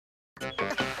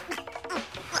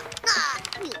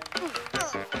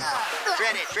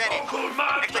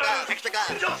Extra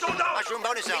gun. Mushroom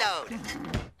bonus reload.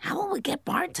 How will we get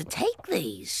Bart to take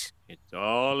these? It's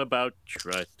all about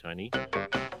trust, honey.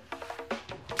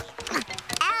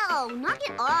 Ow, knock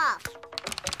it off.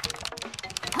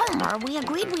 Homer, we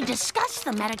agreed we'd discuss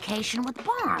the medication with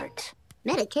Bart.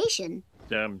 Medication?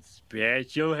 Some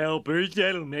special helpers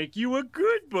that'll make you a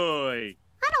good boy.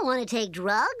 I don't want to take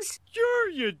drugs. Sure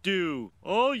you do.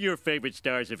 All your favorite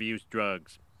stars have used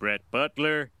drugs. Brett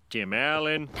Butler, Tim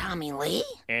Allen, Tommy Lee?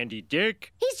 Andy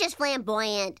Dick. He's just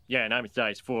flamboyant. Yeah, and I'm a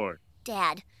size 4.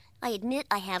 Dad, I admit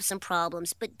I have some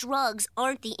problems, but drugs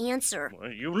aren't the answer.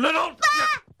 Well, you little...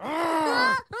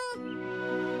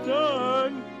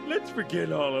 Son, let's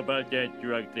forget all about that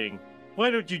drug thing. Why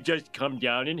don't you just come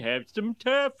down and have some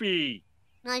taffy?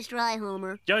 Nice try,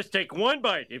 Homer. Just take one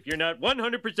bite if you're not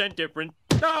 100% different.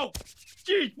 No!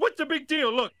 Jeez, what's the big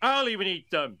deal? Look, I'll even eat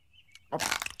some.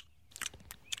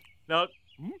 Now...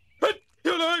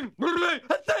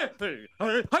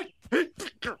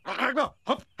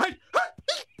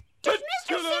 Does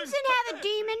Mr. Simpson have a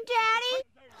demon, Daddy?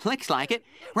 Looks like it.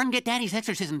 Run get Daddy's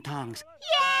exorcism tongs.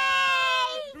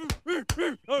 Yay!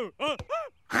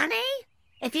 Honey,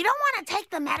 if you don't want to take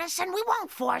the medicine, we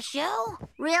won't force you.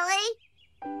 Really?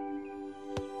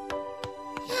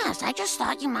 Yes, I just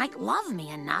thought you might love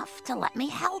me enough to let me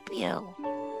help you.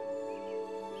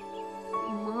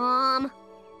 Mom.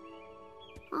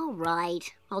 All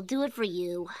right, I'll do it for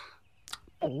you.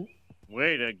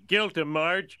 Way to guilt him,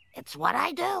 Marge. It's what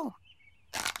I do.